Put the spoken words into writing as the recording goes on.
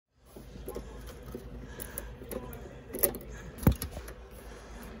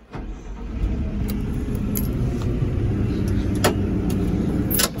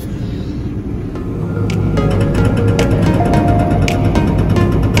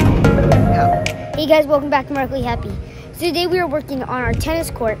guys, welcome back to Markedly Happy. So today we are working on our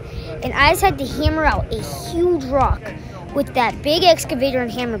tennis court, and I just had to hammer out a huge rock with that big excavator and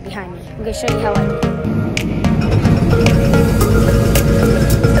hammer behind me. I'm going to show you how I did it.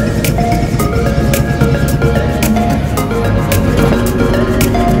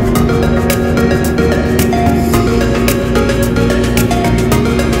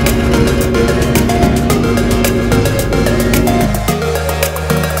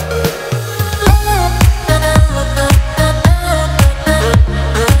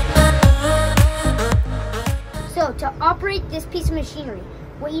 So to operate this piece of machinery,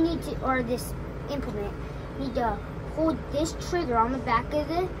 what you need to, or this implement, you need to hold this trigger on the back of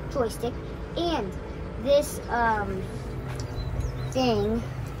the joystick and this thing.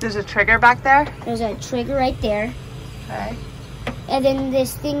 There's a trigger back there? There's a trigger right there. Okay. And then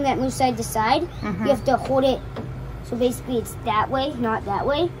this thing that moves side to side, you have to hold it, so basically it's that way, not that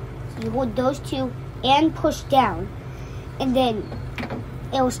way. So you hold those two and push down, and then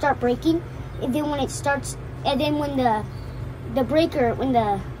it will start braking. And then when it starts, and then when the breaker, when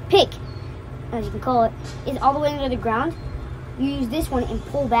the pick, as you can call it, is all the way under the ground, you use this one and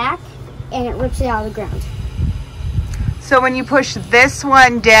pull back, and it rips it out of the ground. So when you push this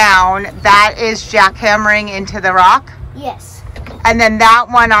one down, that is jackhammering into the rock? Yes. And then that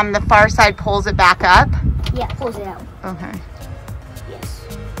one on the far side pulls it back up? Yeah, pulls it out. Okay.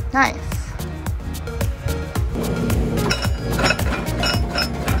 Yes. Nice.